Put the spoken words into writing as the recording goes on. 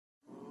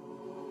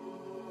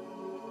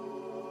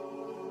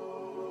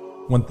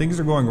When things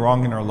are going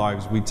wrong in our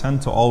lives, we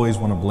tend to always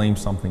want to blame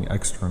something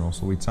external.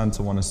 So we tend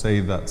to want to say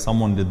that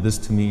someone did this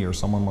to me, or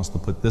someone must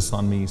have put this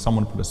on me,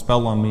 someone put a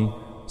spell on me,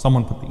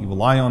 someone put the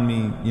evil eye on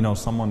me,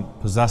 someone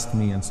possessed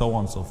me, and so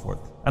on and so forth.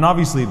 And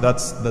obviously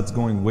that's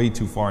going way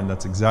too far, and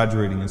that's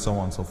exaggerating, and so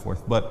on and so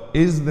forth. But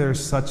is there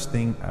such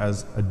thing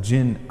as a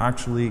jinn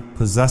actually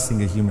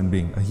possessing a human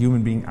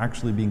being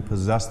actually being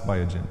possessed by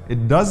a jinn?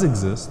 It does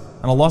exist,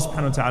 and Allah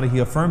subhanahu wa ta'ala, He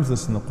affirms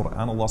this in the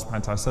Quran. Allah subhanahu wa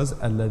ta'ala says,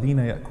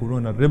 الَّذِينَ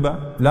يَأْكُلُونَ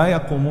الرِّبَا لَا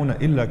يَقُومُونَ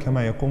إِلَّا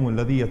كَمَا يَقُومُ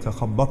الَّذِي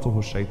يَتَخَبَّطُهُ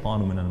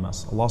الشَّيْطَانُ مِنَ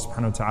الْمَسِّ. Allah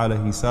subhanahu wa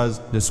ta'ala, He says,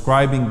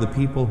 describing the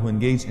people who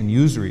engage in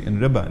usury, in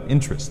riba, in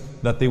interest,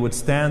 that they would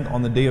stand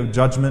on the day of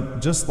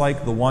judgment just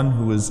like the one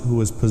who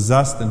is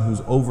possessed and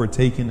who's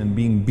overtaken and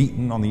being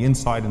beaten on the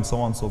inside, and so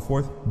on and so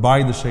forth,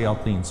 by the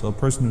shayateen. So a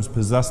person who's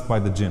possessed by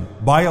the jinn.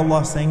 By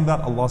Allah saying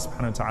that, Allah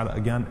subhanahu wa ta'ala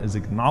again is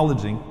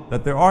acknowledging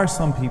that there are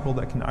some people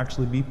that can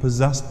actually be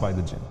possessed by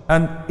the jinn.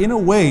 And in a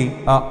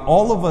way,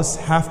 all of us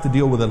have to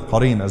deal with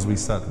al-qareen, as we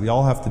said. We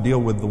all have to deal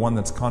with the one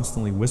that's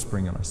constantly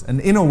whispering in us. And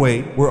in a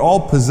way, we're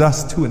all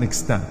possessed to an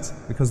extent.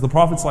 Because the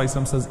Prophet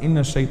ﷺ says, إِنَّ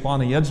الشَّيْطَانَ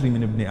يَجْرِي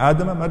مِنْ إِبْنِ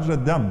آدَمَ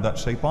مَجْرَى الدَّمِ. That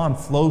shaitan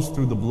flows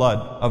through the blood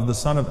of the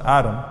son of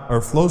Adam,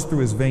 or flows through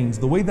his veins,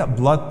 the way that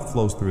blood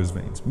flows through his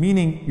veins.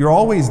 Meaning, you're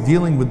always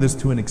dealing with this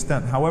to an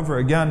extent. However,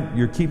 again,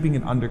 you're keeping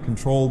it under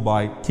control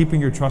by keeping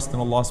your trust in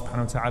Allah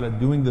subhanahu wa ta'ala,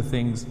 doing the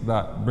things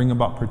that bring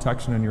about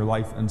protection in your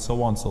life, and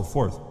so on and so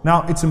forth.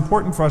 Now, it's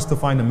important for us to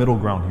find a middle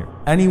ground here.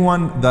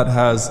 Anyone that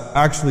has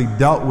actually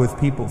dealt with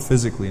people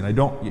physically, and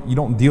you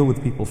don't deal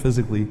with people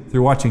physically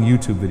through watching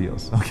YouTube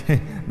videos,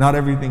 okay? Not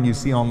everything you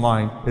see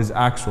online is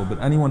actual,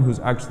 but anyone who's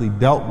actually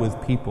dealt with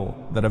people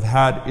that have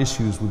had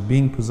issues with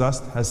being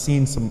possessed has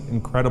seen some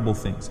incredible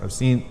things. Has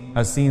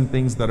seen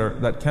things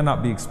that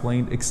cannot be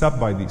explained except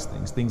by these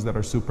things that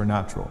are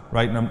supernatural,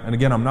 right? And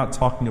again, I'm not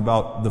talking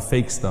about the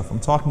fake stuff. I'm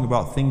talking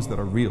about things that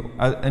are real.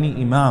 Any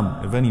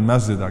imam of any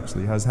masjid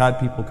actually has had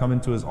people come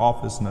into his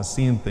office and has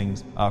seen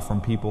things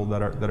from people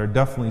that are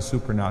definitely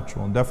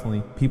supernatural, and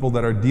definitely people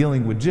that are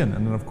dealing with jinn.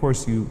 And then of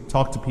course you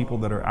talk to people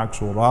that are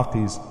actual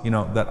raqis,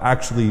 that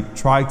actually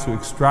try to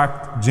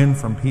extract jinn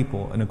from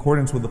people in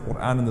accordance with the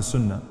Quran and the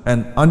Sunnah,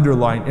 and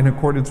underline in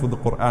accordance with the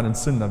Quran and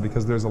Sunnah,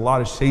 because there's a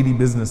lot of shady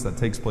business that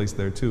takes place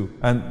there too.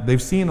 And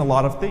they've seen a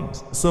lot of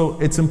things. So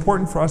it's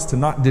important for us to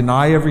not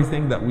deny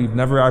everything that we've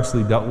never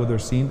actually dealt with or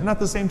seen, and at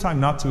the same time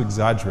not to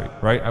exaggerate,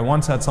 right? I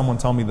once had someone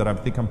tell me that I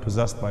think I'm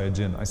possessed by a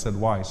jinn. I said,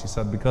 why? She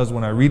said, because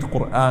when I read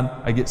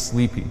Quran, I get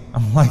sleepy.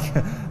 I'm like,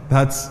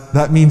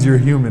 that means you're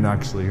human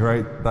actually,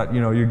 right? That,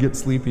 you get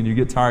sleepy and you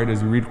get tired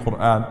as you read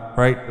Quran,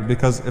 right?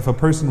 Because if a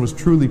person was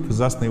truly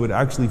possessed, they would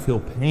actually feel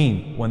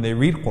pain when they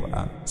read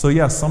Quran. So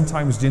yes,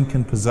 sometimes jinn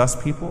can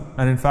possess people,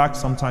 and in fact,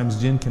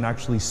 sometimes jinn can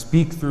actually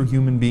speak through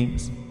human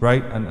beings,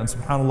 right? And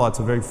subhanAllah, it's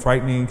a very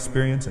frightening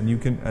experience, and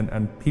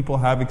and people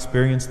have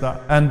experienced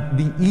that. And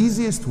the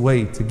easiest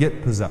way to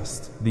get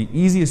possessed, the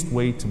easiest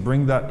way to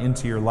bring that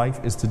into your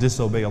life is to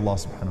disobey Allah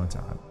subhanahu wa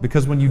ta'ala.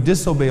 Because when you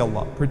disobey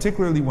Allah,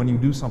 particularly when you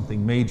do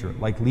something major,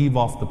 like leave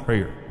off the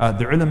prayer,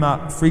 the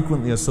ulama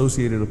frequently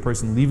associated a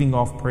person leaving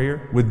off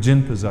prayer with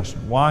jinn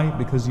possession. Why?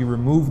 Because you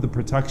remove the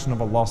protection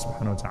of Allah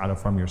subhanahu wa ta'ala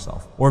from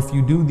yourself. Or if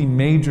you do the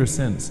major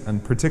sins,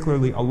 and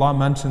particularly Allah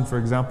mentioned, for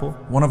example,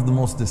 one of the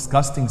most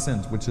disgusting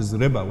sins, which is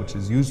riba, which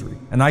is usury.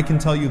 And I can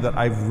tell you that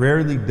I've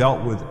rarely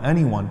dealt with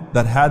anyone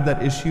that had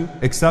that issue,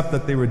 except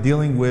that they were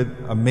dealing with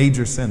a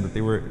major sin, that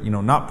they were,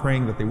 not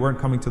praying, that they weren't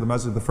coming to the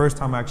masjid. The first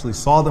time I actually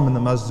saw them in the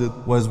masjid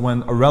was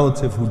when a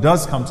relative who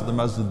does come to the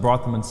masjid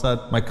brought them and said,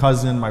 my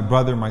cousin, my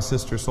brother, my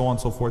sister, so on and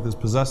so forth, is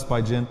possessed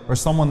by jinn, or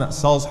someone that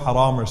sells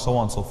haram, or so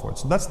on and so forth.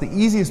 So that's the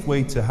easiest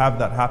way to have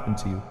that happen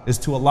to you, is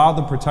to allow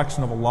the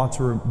protection of Allah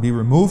to be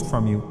removed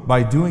from you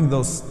by doing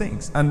those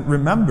things. And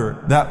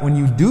remember that when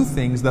you do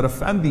things that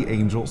offend the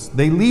angels,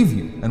 they leave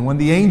you. And when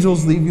the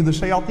angels leave you, the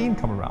shayateen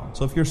come around.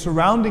 So if you're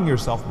surrounding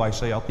yourself by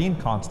shayateen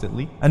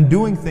constantly and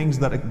doing things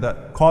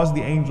that cause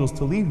the angels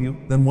to leave you,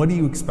 then what do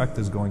you expect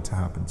is going to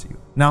happen to you?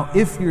 Now,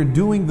 if you're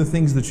doing the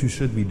things that you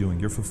should be doing,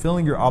 you're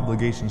fulfilling your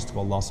obligations to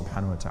Allah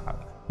subhanahu wa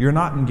ta'ala, you're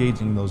not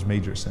engaging in those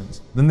major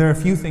sins, then there are a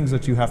few things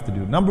that you have to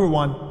do. Number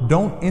one,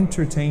 don't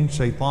entertain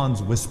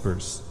shaitan's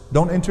whispers.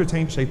 Don't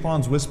entertain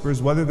shaitan's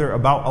whispers, whether they're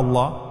about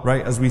Allah,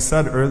 right? As we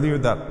said earlier,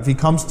 that if he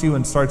comes to you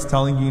and starts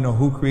telling you,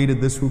 who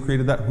created this, who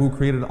created that, who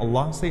created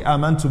Allah, say,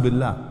 amantu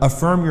billah.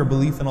 Affirm your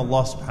belief in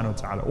Allah subhanahu wa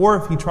ta'ala. Or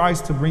if he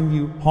tries to bring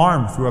you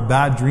harm through a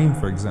bad dream,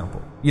 for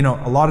example.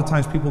 A lot of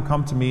times people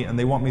come to me and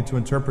they want me to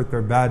interpret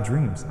their bad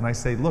dreams. And I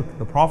say, look,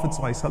 the Prophet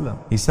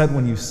ﷺ, he said,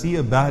 when you see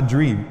a bad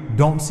dream,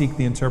 don't seek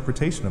the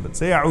interpretation of it.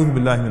 Say, a'udhu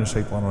billahi minash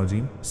shaitanir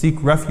rajim.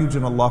 Seek refuge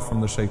in Allah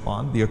from the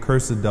shaitan, the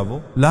accursed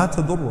devil. La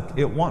tadurruk.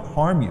 It won't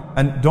harm you.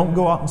 And don't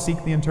go out and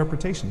seek the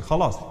interpretation.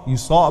 Khalas. You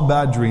saw a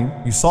bad dream,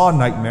 you saw a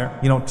nightmare,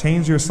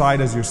 change your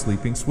side as you're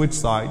sleeping, switch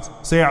sides,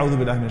 say a'udhu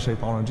billahi minash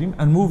shaitanir rajim,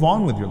 and move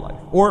on with your life.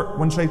 Or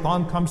when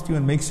shaitan comes to you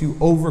and makes you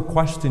over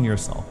question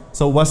yourself,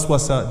 So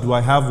waswasa, do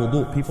I have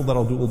wudu? People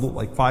that'll do wudu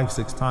like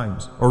 5-6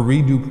 times, or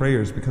redo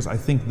prayers because I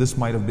think this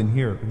might have been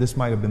here, this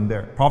might have been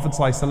there. Prophet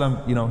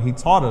ﷺ, he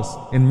taught us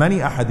in many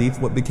ahadith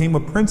what became a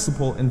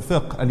principle in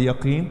fiqh,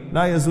 al-yaqeen,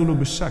 la yazulu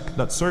bishak,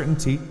 that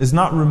certainty is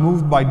not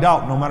removed by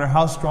doubt, no matter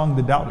how strong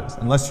the doubt is.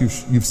 Unless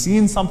you've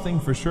seen something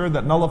for sure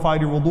that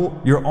nullified your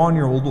wudu, you're on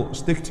your wudu,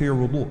 stick to your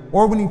wudu.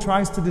 Or when he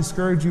tries to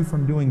discourage you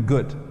from doing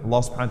good.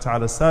 Allah subhanahu wa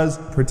ta'ala says,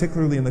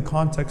 particularly in the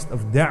context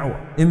of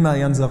da'wah, إِمَّا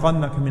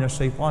يَنزَغَنَّكَ مِنَ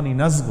الشَّيْطَانِ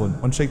نَزْغٌ.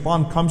 When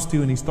shaitan comes to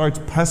you and he starts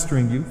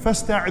pestering you,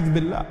 فَاسْتَعِذْ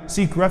بِاللَّهِ.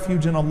 Seek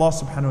refuge in Allah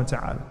subhanahu wa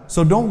ta'ala.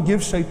 So don't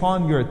give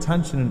shaitan your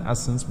attention in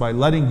essence by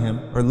letting him,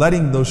 or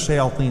letting those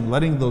shayateen,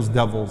 letting those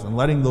devils, and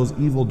letting those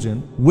evil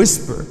jinn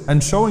whisper,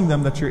 and showing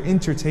them that you're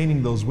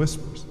entertaining those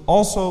whispers.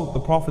 Also, the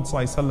Prophet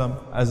ﷺ,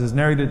 as is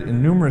narrated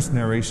in numerous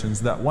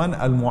narrations, that when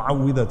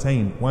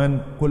al-mu'awwidhatayn, when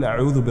قُلْ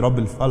أَعُوذُ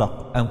بِرَبِّ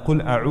الْفَلَقِ and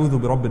قُلْ أَعُوذُ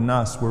بِرَبِّ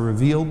النَّاسِ were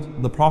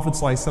revealed, the Prophet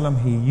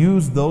ﷺ, he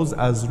used those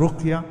as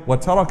ruqya,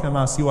 وَتَرَكَ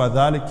مَا سِوَى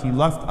ذَلِكَ, he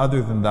left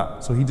other than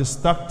that. So he just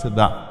stuck to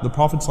that. The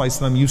Prophet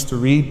ﷺ used to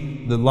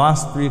read the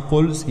last 3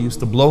 quls, he used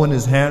to blow in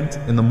his hand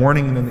in the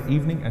morning and in the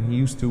evening, and he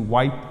used to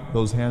wipe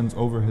those hands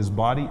over his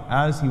body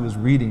as he was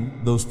reading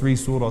those 3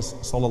 surahs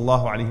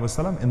sallallahu alaihi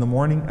wasallam in the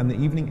morning and the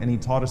evening, and he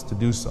taught us to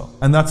do so.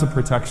 And that's a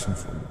protection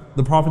for you.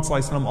 The Prophet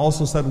ﷺ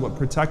also said what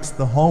protects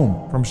the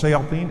home from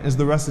shayateen is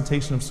the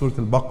recitation of Surah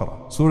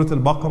Al-Baqarah. Surah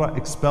Al-Baqarah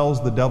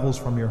expels the devils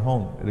from your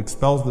home. It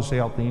expels the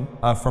shayateen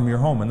from your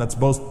home, and that's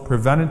both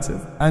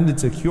preventative and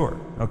it's a cure.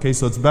 Okay,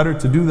 so it's better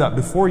to do that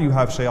before you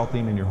have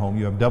shayateen in your home,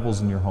 you have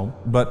devils in your home,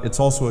 but it's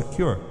also a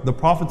cure. The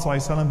Prophet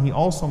ﷺ, he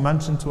also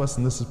mentioned to us,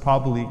 and this is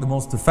probably the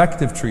most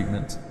effective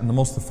treatment and the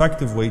most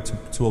effective way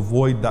to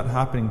avoid that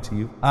happening to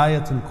you,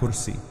 Ayatul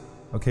Kursi.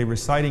 Okay,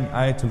 reciting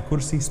Ayatul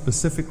Kursi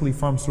specifically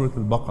from Surah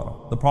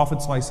Al-Baqarah. The Prophet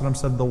ﷺ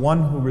said, the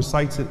one who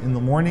recites it in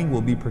the morning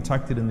will be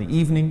protected in the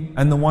evening,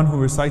 and the one who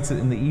recites it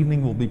in the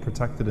evening will be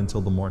protected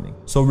until the morning.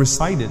 So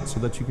recite it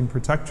so that you can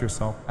protect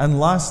yourself. And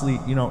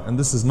lastly, and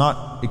this is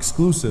not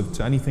exclusive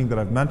to anything that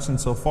I've mentioned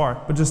so far,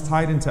 but just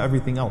tied into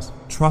everything else.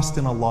 Trust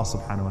in Allah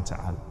subhanahu wa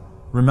ta'ala.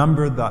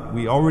 Remember that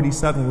we already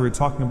said when we were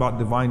talking about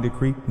divine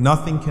decree,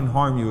 nothing can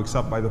harm you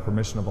except by the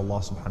permission of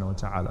Allah subhanahu wa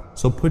ta'ala.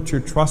 So put your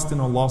trust in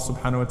Allah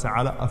subhanahu wa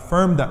ta'ala,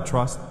 affirm that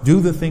trust,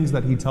 do the things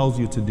that He tells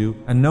you to do,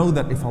 and know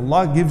that if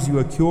Allah gives you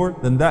a cure,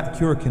 then that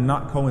cure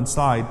cannot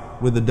coincide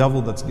with the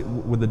devil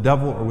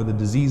or with a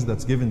disease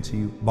that's given to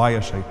you by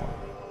a shaitan.